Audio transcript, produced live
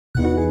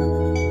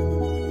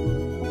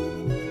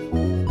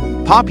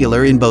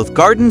popular in both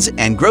gardens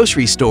and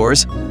grocery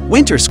stores,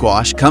 winter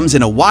squash comes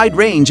in a wide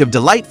range of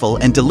delightful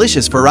and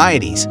delicious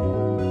varieties.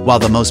 While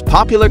the most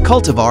popular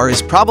cultivar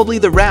is probably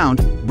the round,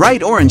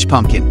 bright orange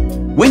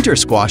pumpkin, winter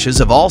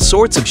squashes of all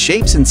sorts of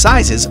shapes and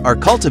sizes are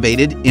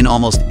cultivated in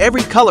almost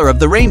every color of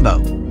the rainbow.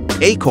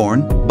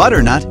 Acorn,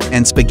 butternut,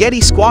 and spaghetti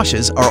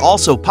squashes are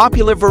also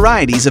popular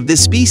varieties of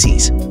this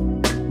species.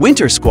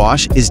 Winter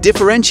squash is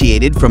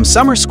differentiated from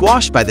summer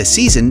squash by the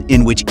season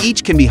in which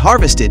each can be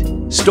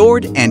harvested,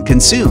 stored, and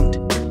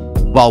consumed.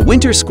 While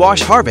winter squash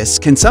harvests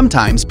can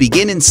sometimes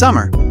begin in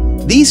summer,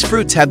 these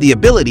fruits have the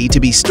ability to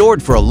be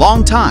stored for a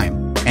long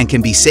time and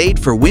can be saved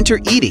for winter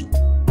eating.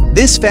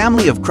 This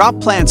family of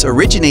crop plants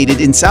originated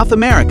in South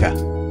America,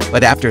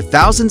 but after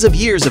thousands of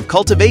years of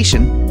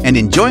cultivation and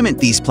enjoyment,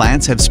 these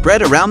plants have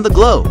spread around the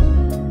globe.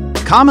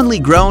 Commonly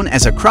grown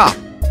as a crop,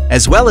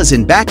 as well as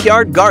in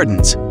backyard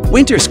gardens,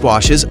 winter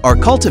squashes are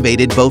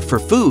cultivated both for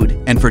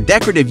food and for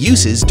decorative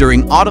uses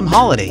during autumn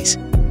holidays.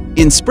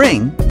 In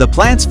spring, the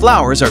plant's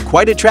flowers are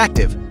quite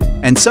attractive,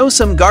 and so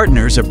some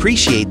gardeners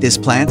appreciate this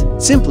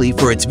plant simply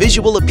for its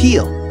visual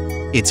appeal.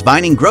 Its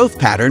vining growth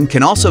pattern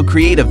can also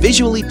create a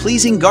visually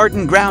pleasing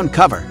garden ground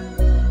cover.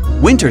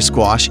 Winter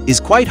squash is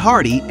quite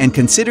hardy and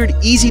considered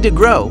easy to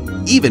grow,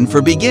 even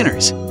for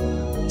beginners.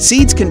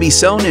 Seeds can be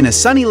sown in a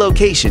sunny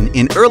location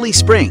in early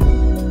spring.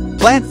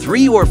 Plant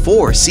 3 or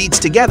 4 seeds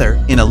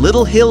together in a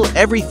little hill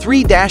every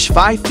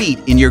 3-5 feet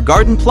in your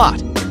garden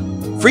plot.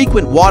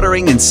 Frequent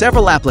watering and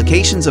several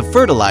applications of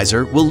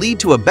fertilizer will lead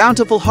to a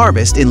bountiful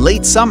harvest in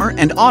late summer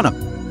and autumn.